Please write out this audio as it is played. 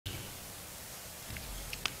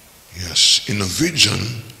Yes, in a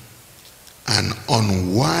vision, an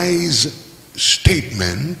unwise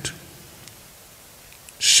statement,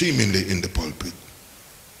 seemingly in the pulpit,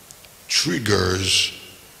 triggers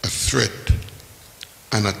a threat,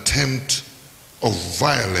 an attempt of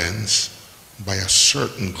violence by a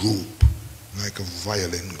certain group, like a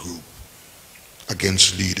violent group,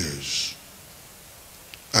 against leaders.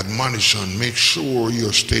 Admonition: make sure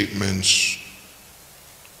your statements,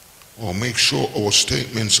 or make sure our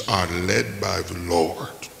statements are led by the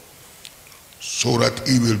Lord, so that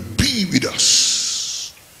he will be with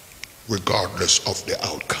us regardless of the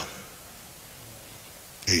outcome.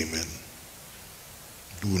 Amen.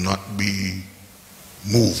 Do not be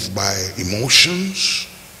moved by emotions,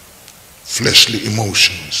 fleshly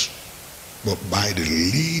emotions, but by the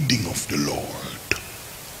leading of the Lord.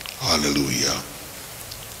 Hallelujah.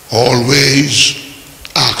 Always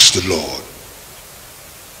ask the Lord,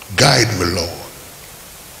 guide me, Lord,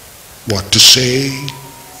 what to say,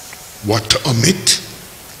 what to omit,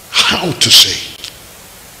 how to say.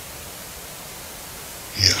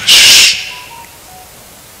 Yes.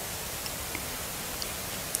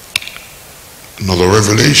 Another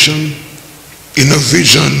revelation. In a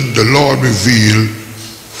vision, the Lord revealed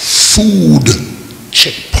food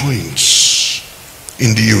checkpoints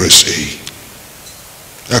in the USA.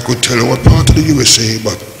 I could tell you what part of the USA,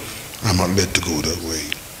 but I'm not led to go that way.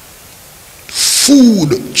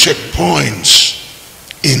 Food checkpoints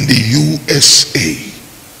in the USA,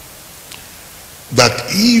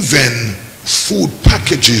 that even food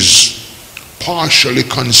packages partially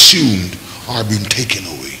consumed are being taken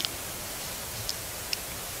away.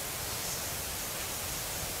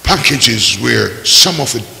 Packages where some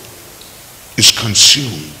of it is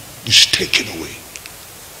consumed is taken away.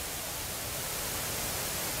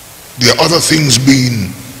 There are other things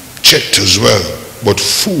being checked as well, but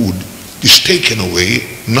food is taken away,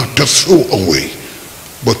 not to throw away,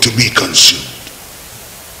 but to be consumed.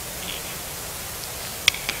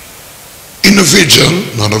 In a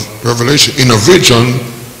vision, not a revelation, in a vision,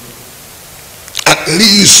 at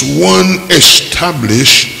least one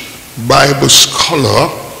established Bible scholar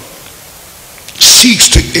seeks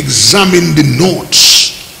to examine the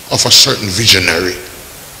notes of a certain visionary.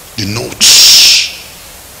 The notes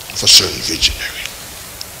of a certain visionary.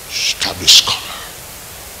 Established scholar.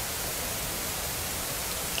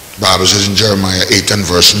 The Bible says in Jeremiah 8 and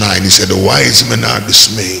verse 9, he said, the wise men are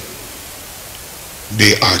dismayed.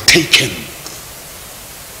 They are taken,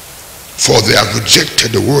 for they have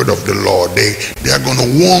rejected the word of the Lord. They are going to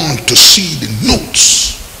want to see the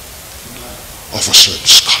notes of a certain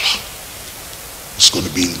scholar. It's going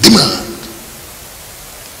to be in demand.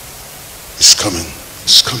 It's coming.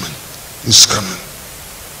 It's coming. It's coming.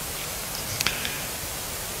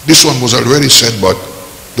 This one was already said, but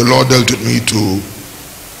the Lord dealt with me to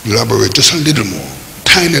elaborate just a little more,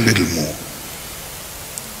 tiny little more.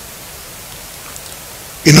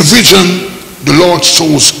 In a vision, the Lord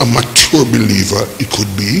shows a mature believer. It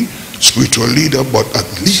could be spiritual leader, but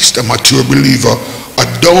at least a mature believer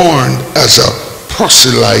adorned as a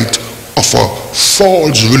proselyte of a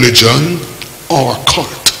false religion or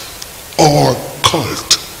cult, or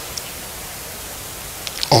cult,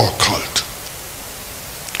 or cult.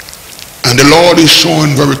 And the Lord is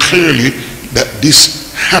showing very clearly that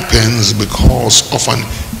this happens because of an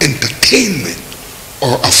entertainment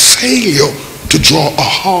or a failure to draw a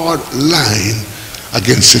hard line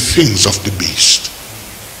against the things of the beast.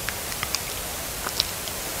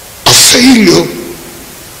 A failure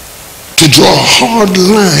to draw a hard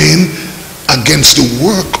line against the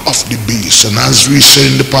work of the beast. And as we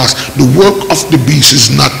said in the past, the work of the beast is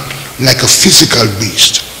not like a physical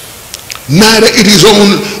beast. Neither it is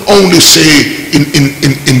only say in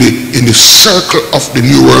the circle of the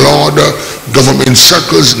New World Order, government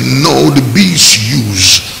circles. No, the beast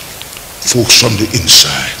use folks from the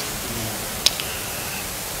inside.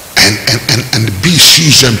 And the beast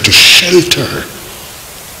use them to shelter.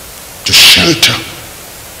 To shelter.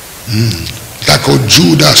 Like how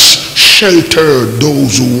Judas sheltered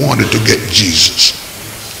those who wanted to get Jesus.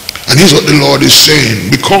 And here's what the Lord is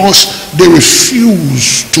saying. Because they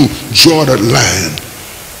refuse to draw that line,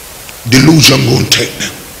 delusion going to take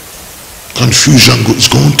them. Confusion is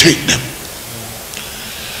going to take them.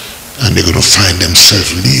 And they're going to find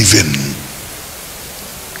themselves leaving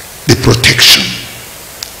the protection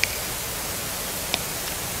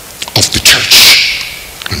of the church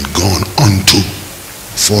and gone onto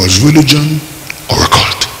false religion or a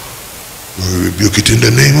cult. We rebuke it in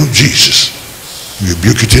the name of Jesus. We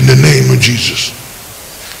rebuke it in the name of Jesus.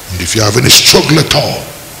 And if you have any struggle at all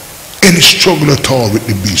with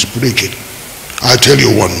the beast, break it. I'll tell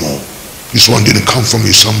you one more. This one didn't come from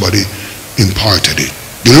me, somebody imparted it.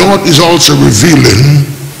 The Lord is also revealing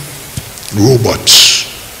robots.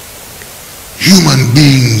 Human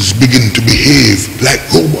beings begin to behave like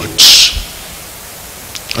robots.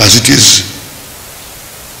 As it is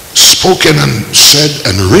spoken and said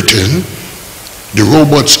and written, the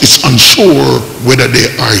robots, it's unsure whether they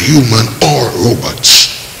are human or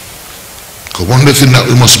robots. Because one of the things that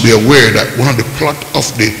we must be aware, that one of the plot of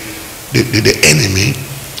the enemy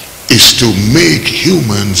is to make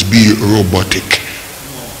humans be robotic.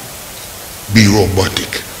 Be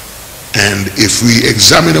robotic. And if we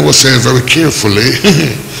examine ourselves very carefully,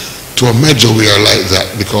 to a measure we are like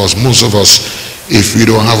that, because most of us, if we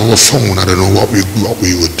don't have our phone, I don't know what we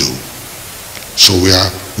would do. So we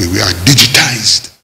are digitized.